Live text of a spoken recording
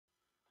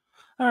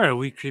Alright,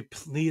 we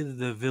completed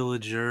the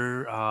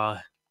villager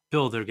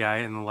builder guy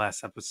in the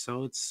last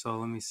episode. So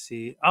let me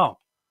see. Oh,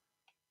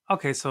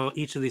 okay. So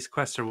each of these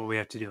quests are what we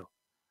have to do.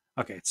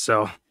 Okay,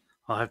 so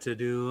I'll have to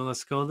do.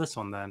 Let's go this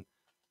one then.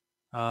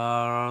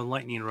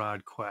 Lightning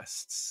rod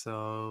quests.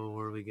 So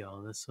where do we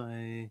go? This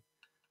way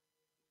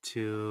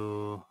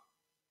to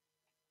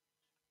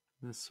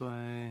this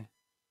way.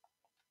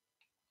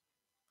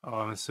 Oh,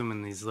 I'm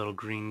assuming these little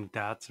green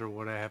dots are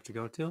what I have to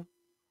go to.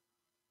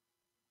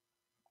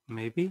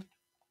 Maybe.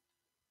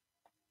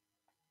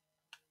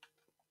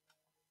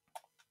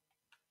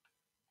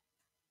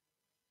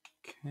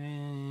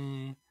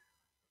 Okay.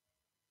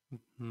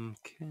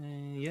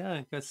 Okay. Yeah,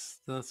 I guess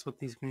that's what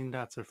these green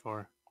dots are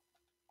for.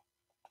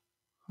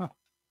 Huh.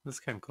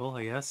 That's kind of cool,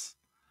 I guess.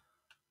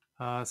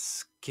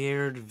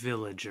 Scared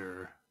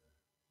villager.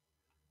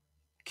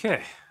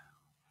 Okay.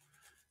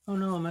 Oh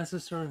no, a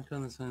massive storm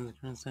on the sign of the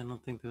current sign. I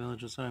don't think the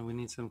village is sorry. We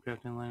need some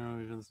crafting line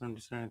over to the storm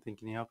to start. I think,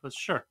 can you help us?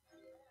 Sure.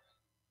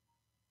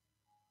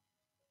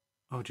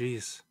 Oh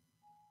geez.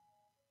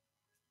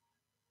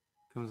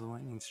 Comes a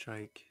lightning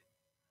strike.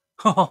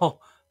 Oh,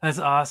 that's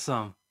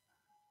awesome.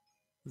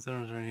 The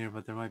storm's right here,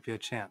 but there might be a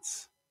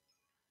chance.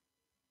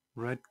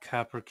 Red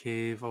copper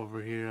cave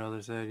over here,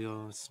 other side,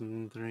 you'll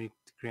some 3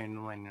 creating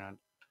a lightning rod.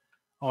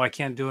 Oh, I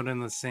can't do it in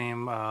the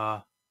same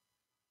why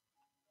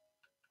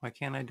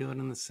can't I do it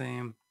in the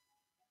same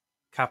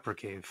copper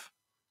cave?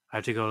 I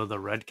have to go to the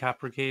red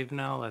copper cave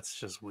now? That's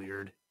just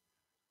weird.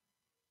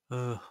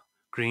 Ugh.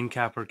 Green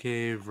copper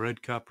cave,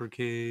 red copper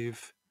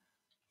cave.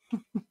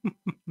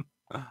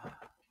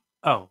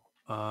 Oh,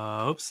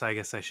 oops, I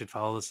guess I should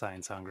follow the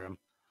sign, Songrim.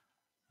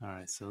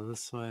 Alright, so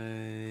this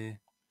way.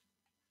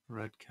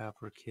 Red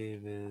copper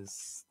cave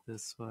is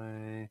this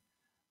way,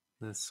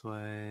 this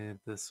way,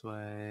 this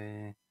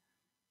way.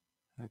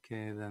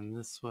 Okay, then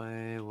this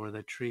way where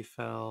the tree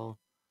fell.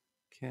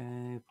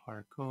 Okay,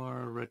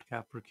 parkour, red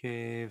copper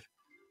cave.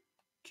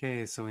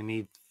 Okay, so we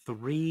need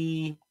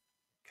 3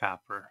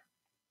 copper.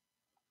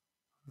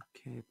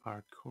 Okay,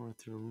 parkour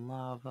through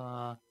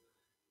lava.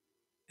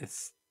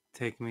 It's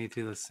taking me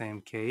to the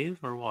same cave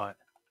or what?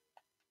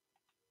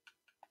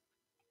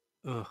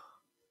 Ugh.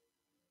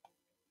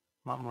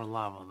 A lot more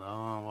lava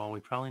though. Well, we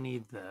probably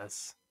need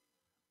this.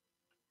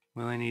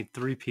 We only need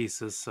 3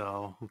 pieces,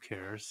 so who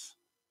cares?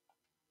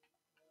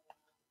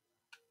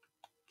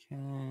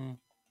 Okay.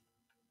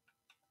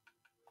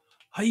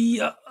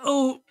 Hiya!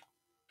 Oh!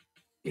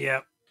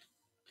 Yep.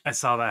 I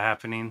saw that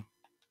happening.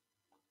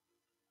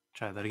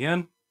 Try that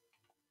again.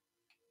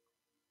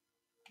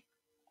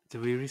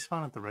 Did we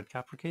respawn at the red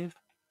copper cave?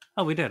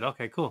 Oh, we did.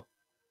 Okay, cool.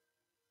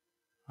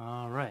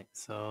 All right.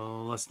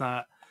 So let's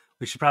not.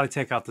 We should probably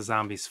take out the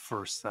zombies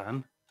first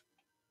then.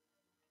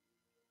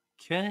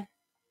 Okay.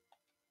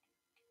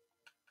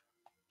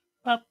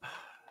 Bop.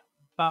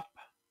 Bop.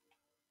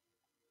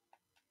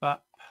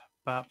 Bop.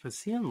 Bop.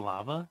 Is he in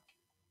lava?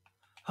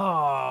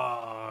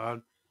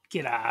 Oh,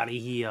 get out of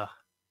here.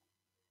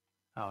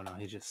 Oh, no.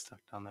 He just stuck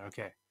down there.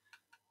 Okay.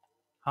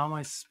 How am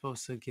I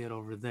supposed to get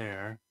over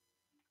there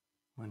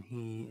when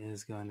he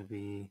is going to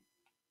be...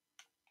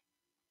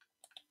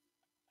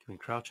 Can we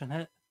crouch and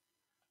hit?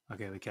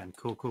 Okay, we can.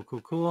 Cool, cool,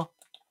 cool, cool.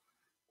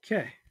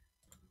 Okay.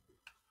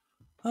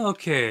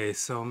 Okay,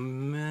 so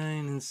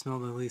mine and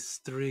smelled at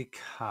least 3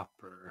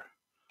 copper.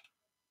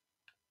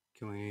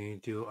 Can we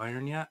do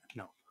iron yet?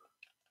 No.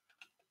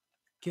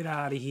 Get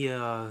out of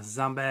here,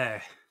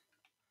 zombie.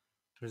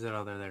 Where's that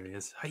other? There he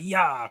is.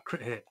 Hiya,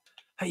 crit hit.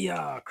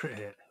 Hiya, crit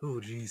hit. Oh,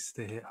 geez,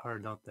 they hit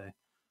hard, don't they?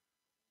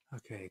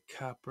 Okay,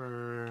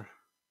 copper.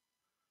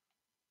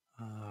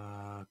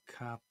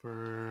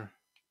 Copper.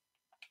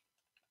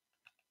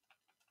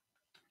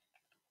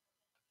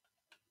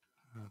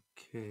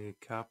 Okay,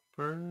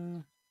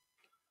 copper.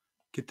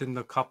 Get in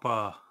the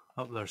copper.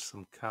 Oh, there's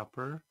some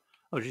copper.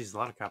 Oh, geez, a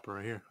lot of copper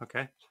right here.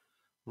 Okay.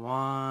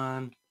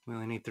 1. We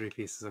only need 3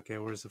 pieces. Okay,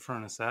 where's the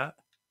furnace at?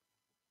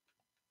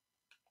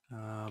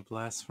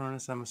 Blast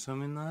furnace, I'm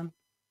assuming then.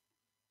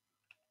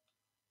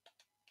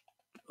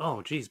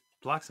 Oh, geez,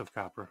 blocks of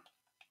copper.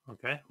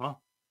 Okay,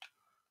 well,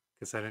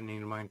 guess I didn't need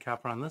to mine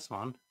copper on this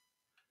one.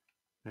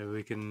 Maybe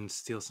we can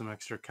steal some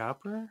extra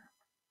copper?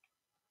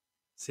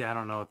 See, I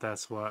don't know if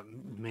that's what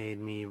made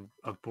me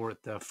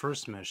abort the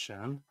first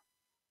mission.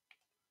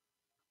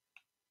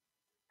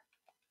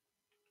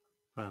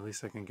 But at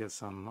least I can get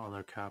some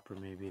other copper,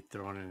 maybe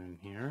throwing it in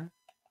here.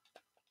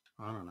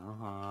 I don't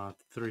know.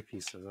 3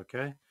 pieces,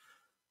 okay?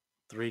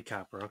 3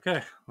 copper.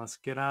 Okay, let's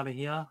get out of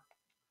here.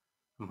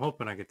 I'm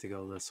hoping I get to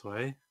go this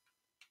way.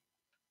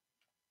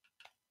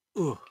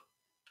 Ooh.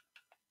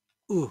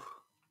 Ooh.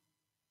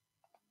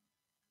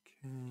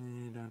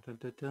 Okay, dun, dun,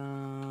 dun,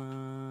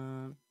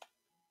 dun.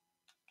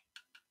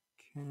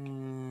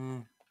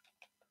 Okay.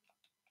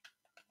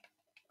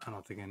 I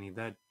don't think I need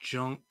that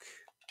junk.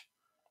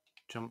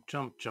 Jump,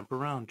 jump, jump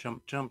around,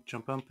 jump, jump,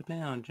 jump up and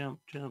down, jump,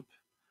 jump.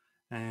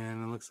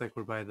 And it looks like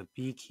we're by the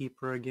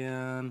beekeeper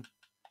again.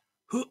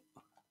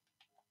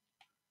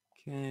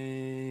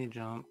 Okay,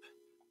 jump,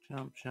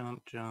 jump,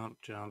 jump,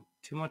 jump, jump.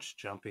 Too much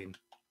jumping.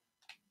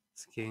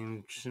 This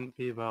game shouldn't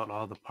be about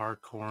all the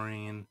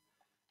parkouring.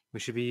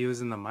 We should be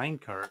using the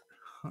minecart.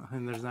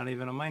 And there's not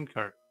even a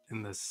minecart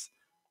in this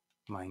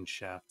mine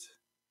shaft.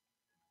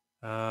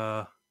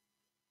 To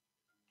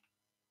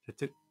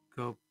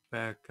go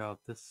back out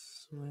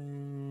this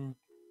way.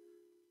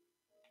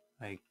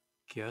 I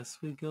guess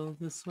we go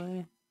this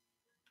way.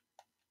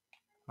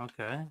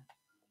 Okay.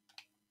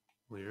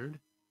 Weird.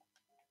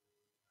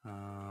 Okay.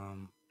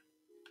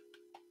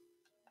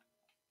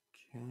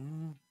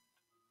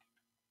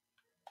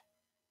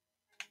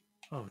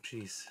 Oh,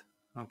 jeez.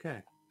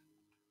 Okay.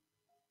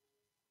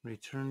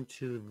 Return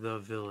to the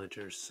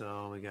villager.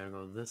 So we gotta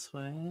go this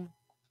way.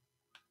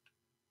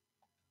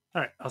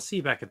 Alright, I'll see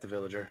you back at the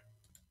villager.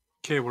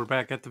 Okay, we're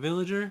back at the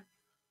villager.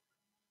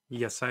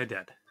 Yes, I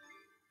did.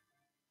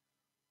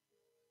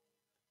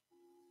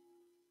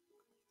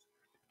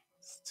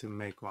 It's to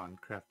make one.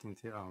 Crafting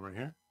table. Oh, right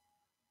here.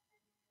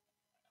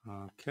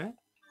 Okay.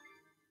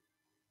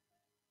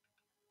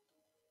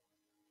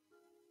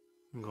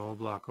 Gold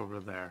block over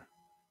there.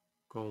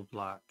 Gold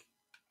block.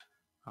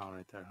 Oh,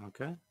 right there.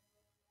 Okay.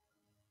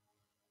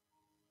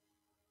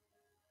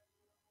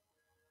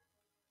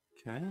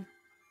 Okay.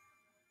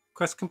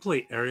 Quest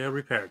complete. Area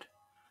repaired.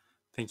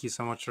 Thank you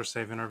so much for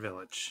saving our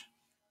village.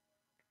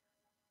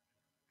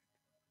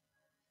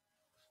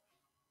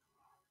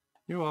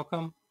 You're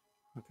welcome.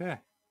 Okay.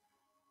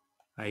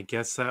 I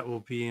guess that will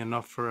be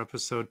enough for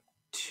episode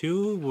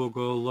 2. We'll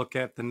go look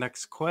at the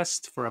next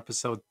quest for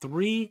episode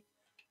 3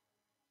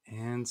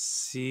 and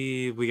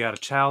see. We got a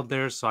child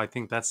there, so I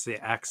think that's the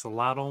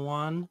axolotl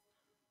one.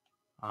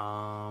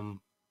 Not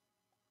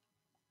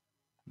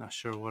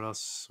sure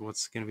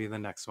what's going to be the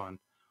next one.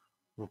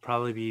 Will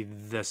probably be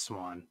this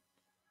one.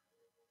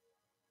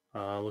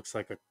 Looks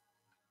like a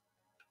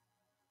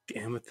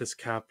amethyst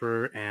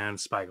copper and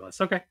spyglass.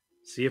 Okay.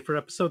 See you for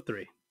episode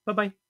 3. Bye-bye.